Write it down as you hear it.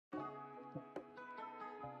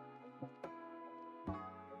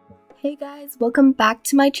Hey guys, welcome back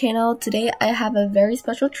to my channel. Today I have a very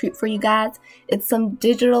special treat for you guys. It's some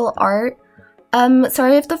digital art.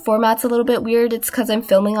 Sorry if the format's a little bit weird, it's because I'm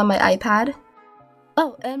filming on my iPad.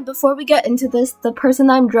 Oh, and before we get into this, the person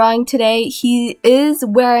I'm drawing today, he is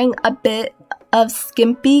wearing a bit of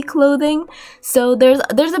skimpy clothing, so there's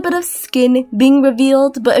a bit of skin being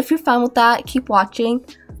revealed, but if you're fine with that, keep watching.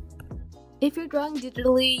 If you're drawing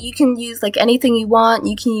digitally, you can use like anything you want.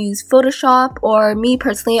 You can use Photoshop, or me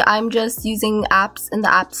personally, I'm just using apps in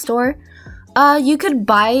the App Store. You could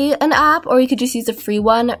buy an app or you could just use a free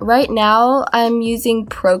one. Right now, I'm using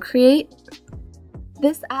Procreate.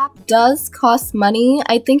 This app does cost money.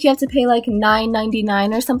 I think you have to pay like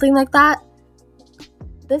 $9.99 or something like that.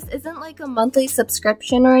 This isn't like a monthly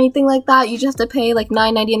subscription or anything like that. You just have to pay like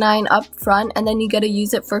 $9.99 up front and then you get to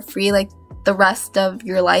use it for free like the rest of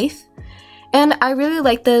your life. And I really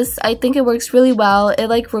like this. I think it works really well. It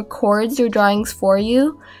like records your drawings for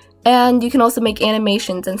you, and you can also make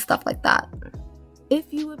animations and stuff like that.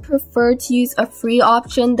 If you would prefer to use a free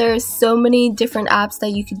option, there's so many different apps that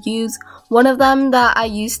you could use. One of them that I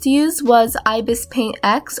used to use was Ibis Paint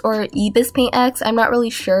X or Ibis Paint X. I'm not really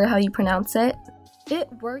sure how you pronounce it. It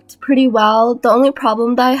worked pretty well. The only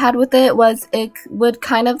problem that I had with it was it would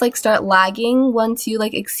kind of like start lagging once you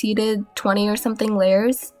like exceeded 20 or something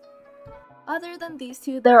layers. Other than these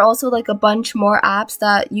two, there are also like a bunch more apps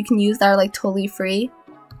that you can use that are like totally free.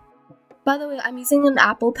 By the way, I'm using an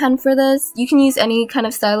Apple pen for this. You can use any kind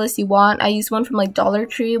of stylus you want. I used one from like Dollar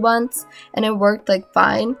Tree once and it worked like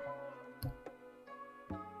fine.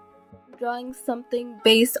 Drawing something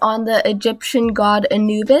based on the Egyptian god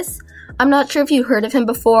Anubis. I'm not sure if you heard of him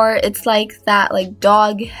before. It's like that like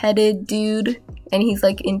dog-headed dude, and he's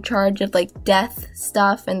like in charge of like death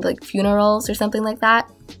stuff and like funerals or something like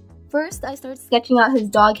that. First, I started sketching out his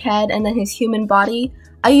dog head and then his human body.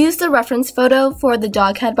 I used a reference photo for the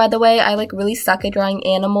dog head, by the way. I like really suck at drawing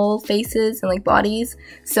animal faces and like bodies,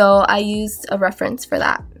 so I used a reference for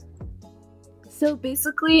that. So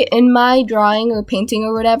basically, in my drawing or painting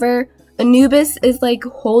or whatever, Anubis is like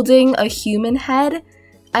holding a human head.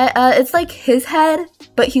 It's like his head,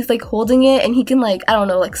 but he's like holding it, and he can like, I don't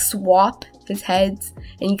know, like swap his heads,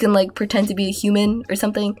 and you can like pretend to be a human or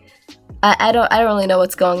something. I don't really know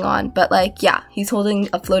what's going on, but like, yeah, he's holding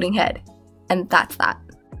a floating head, and that's that.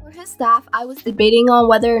 For his staff, I was debating on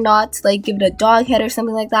whether or not to like give it a dog head or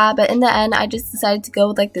something like that, but in the end, I just decided to go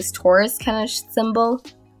with like this Taurus kind of symbol.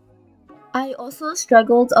 I also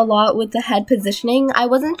struggled a lot with the head positioning. I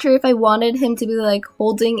wasn't sure if I wanted him to be like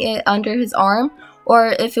holding it under his arm, or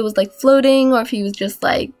if it was like floating, or if he was just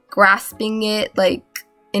like grasping it like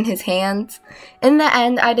in his hands. In the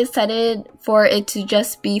end, I decided for it to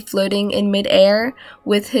just be floating in midair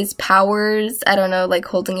with his powers, I don't know, like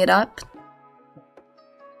holding it up.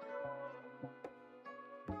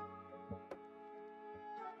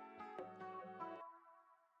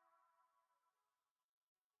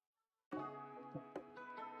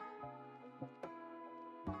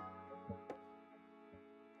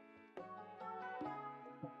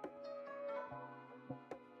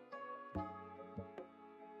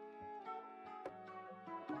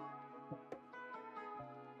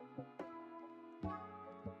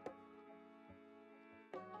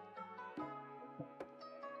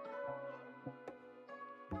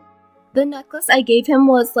 The necklace I gave him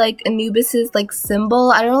was like Anubis's like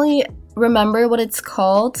symbol. I don't really remember what it's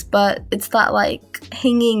called, but it's that like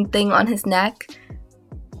hanging thing on his neck.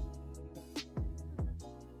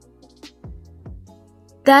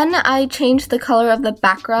 Then I changed the color of the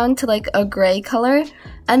background to like a gray color,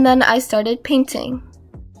 and then I started painting.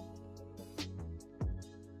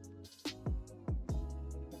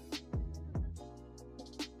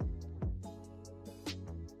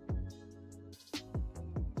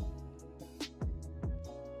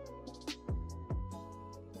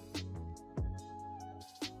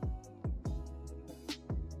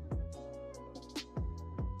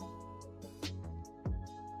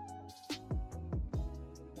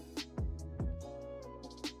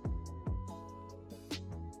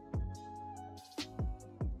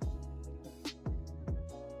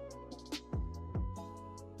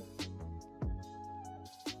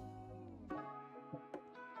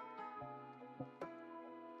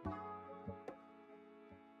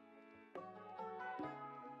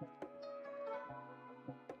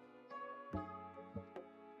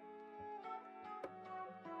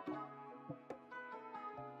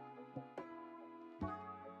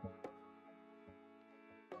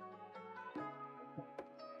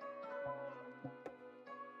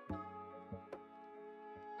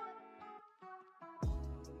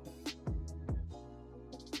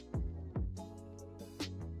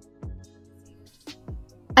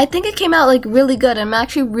 I think it came out like really good. I'm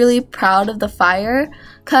actually really proud of the fire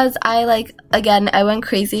because I went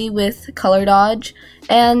crazy with color dodge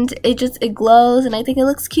and it glows and I think it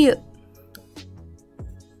looks cute.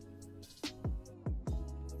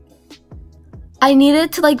 I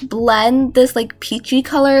needed to like blend this like peachy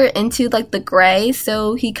color into like the gray,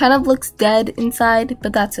 so he kind of looks dead inside,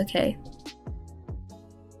 but that's okay.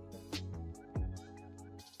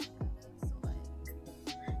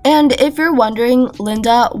 And if you're wondering,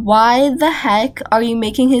 Linda, why the heck are you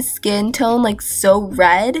making his skin tone like so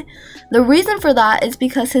red? The reason for that is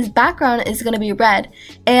because his background is going to be red,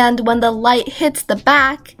 and when the light hits the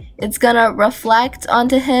back, it's going to reflect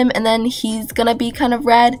onto him and then he's going to be kind of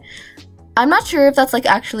red. I'm not sure if that's like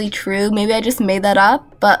actually true, maybe I just made that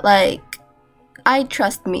up, but like, I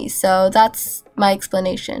trust me, so that's my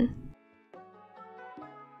explanation.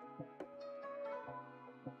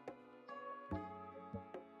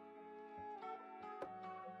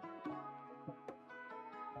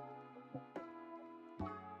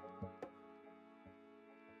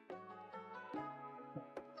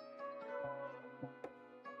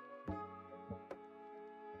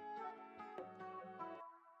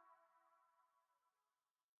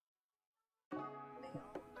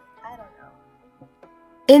 I don't know.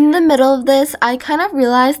 In the middle of this, I kind of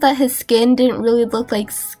realized that his skin didn't really look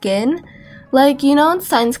like skin. Like, you know in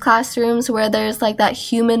science classrooms where there's like that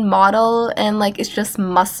human model and like it's just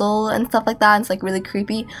muscle and stuff like that and it's like really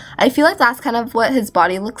creepy? I feel like that's kind of what his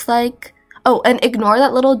body looks like. Oh, and ignore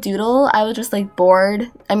that little doodle, I was just like bored.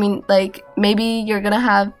 I mean, like, maybe you're gonna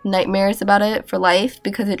have nightmares about it for life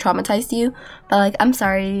because it traumatized you, but like, I'm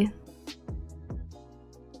sorry.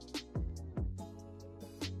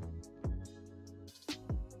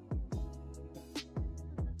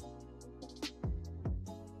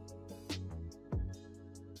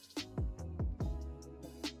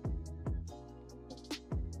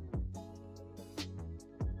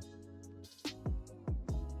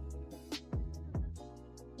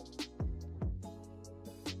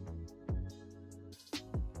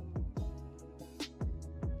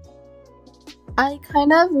 I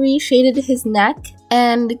kind of reshaded his neck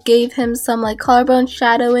and gave him some like collarbone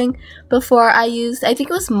shadowing before I used, I think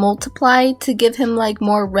it was Multiply, to give him like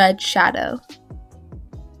more red shadow.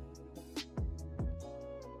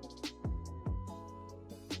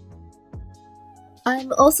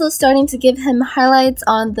 I'm also starting to give him highlights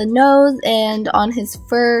on the nose and on his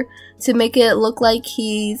fur to make it look like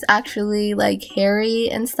he's actually like hairy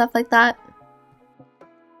and stuff like that.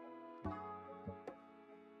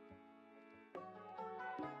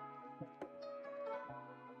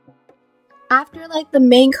 After like the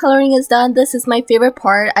main coloring is done, this is my favorite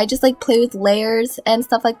part. I just like play with layers and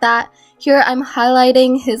stuff like that. Here I'm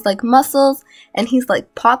highlighting his like muscles and he's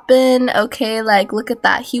like popping. Okay, like look at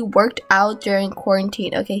that. He worked out during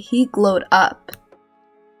quarantine. Okay, he glowed up.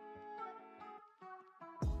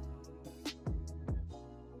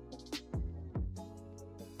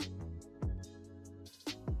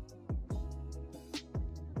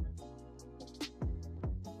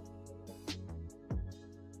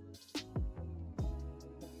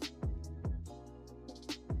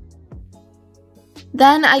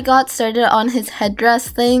 Then I got started on his headdress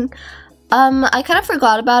thing. I kind of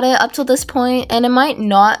forgot about it up till this point, and it might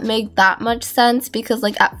not make that much sense because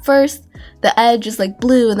like at first the edge is like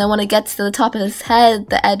blue and then when it gets to the top of his head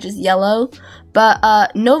the edge is yellow, but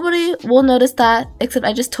nobody will notice that except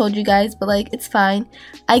I just told you guys, but like it's fine.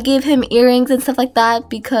 I gave him earrings and stuff like that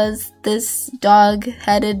because this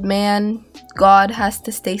dog-headed man god has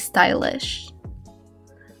to stay stylish.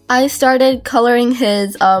 I started coloring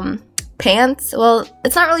his pants. Well,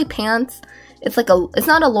 it's not really pants. It's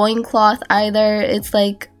not a loincloth either. It's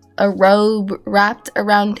like a robe wrapped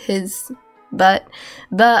around his butt.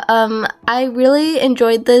 But I really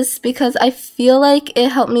enjoyed this because I feel like it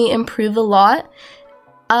helped me improve a lot.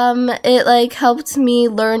 It like helped me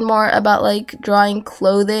learn more about like drawing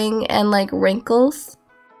clothing and like wrinkles.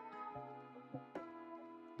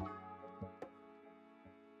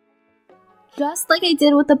 Just like I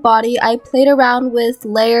did with the body, I played around with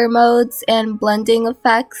layer modes and blending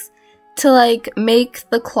effects to like make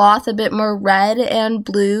the cloth a bit more red and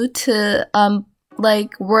blue to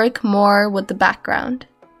like work more with the background.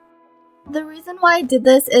 The reason why I did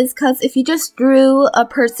this is because if you just drew a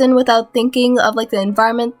person without thinking of like the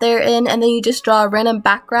environment they're in and then you just draw a random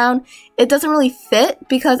background, it doesn't really fit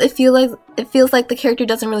because it feels like the character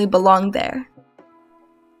doesn't really belong there.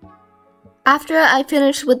 After I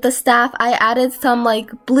finished with the staff, I added some like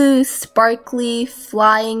blue sparkly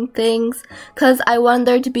flying things because I wanted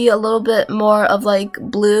there to be a little bit more of like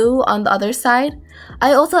blue on the other side.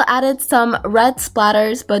 I also added some red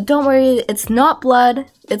splatters, but don't worry, it's not blood.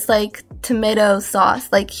 It's like tomato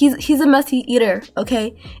sauce. Like he's a messy eater,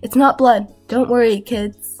 okay? It's not blood. Don't worry,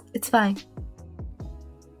 kids. It's fine.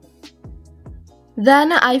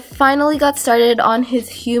 Then I finally got started on his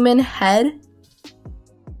human head.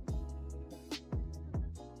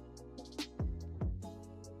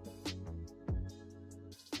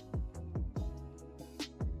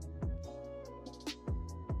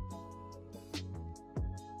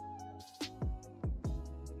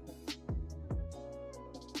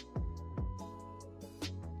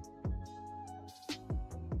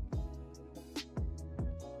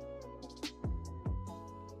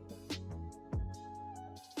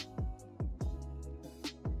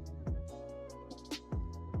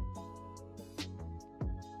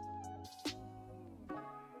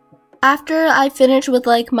 After I finished with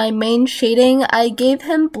like my main shading, I gave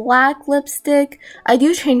him black lipstick. I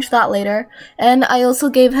do change that later. And I also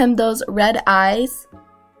gave him those red eyes.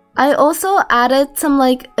 I also added some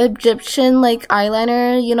like Egyptian like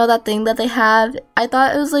eyeliner, you know that thing that they have. I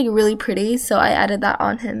thought it was like really pretty, so I added that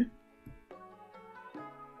on him.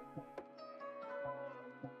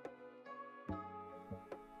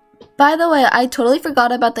 By the way, I totally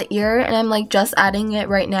forgot about the ear and I'm like just adding it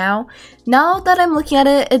right now. Now that I'm looking at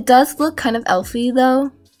it, it does look kind of elfy though.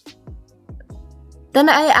 Then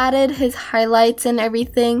I added his highlights and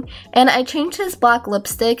everything, and I changed his black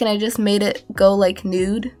lipstick and I just made it go like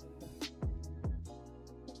nude.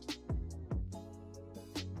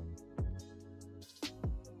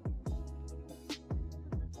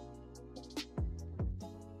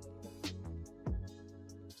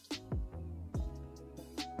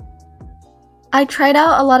 I tried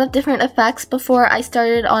out a lot of different effects before I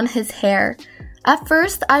started on his hair. At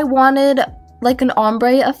first, I wanted like an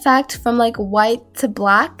ombre effect from like white to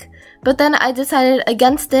black, but then I decided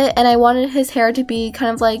against it and I wanted his hair to be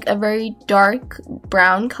kind of like a very dark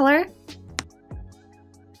brown color.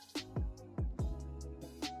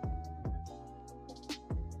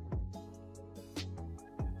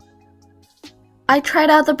 I tried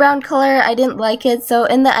out the brown color, I didn't like it, so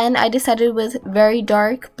in the end I decided with very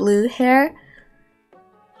dark blue hair.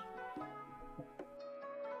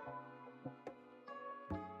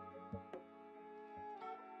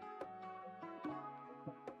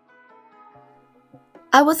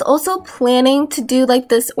 I was also planning to do like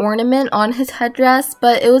this ornament on his headdress,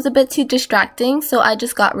 but it was a bit too distracting, so I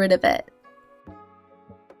just got rid of it.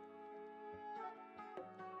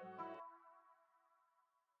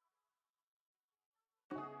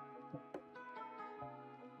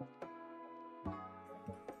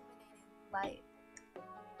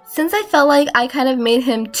 Since I felt like I kind of made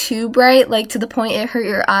him too bright, like to the point it hurt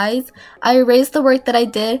your eyes, I erased the work that I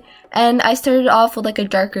did and I started off with like a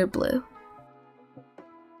darker blue.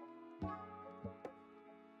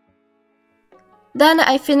 Then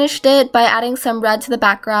I finished it by adding some red to the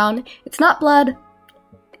background. It's not blood,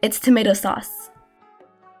 it's tomato sauce.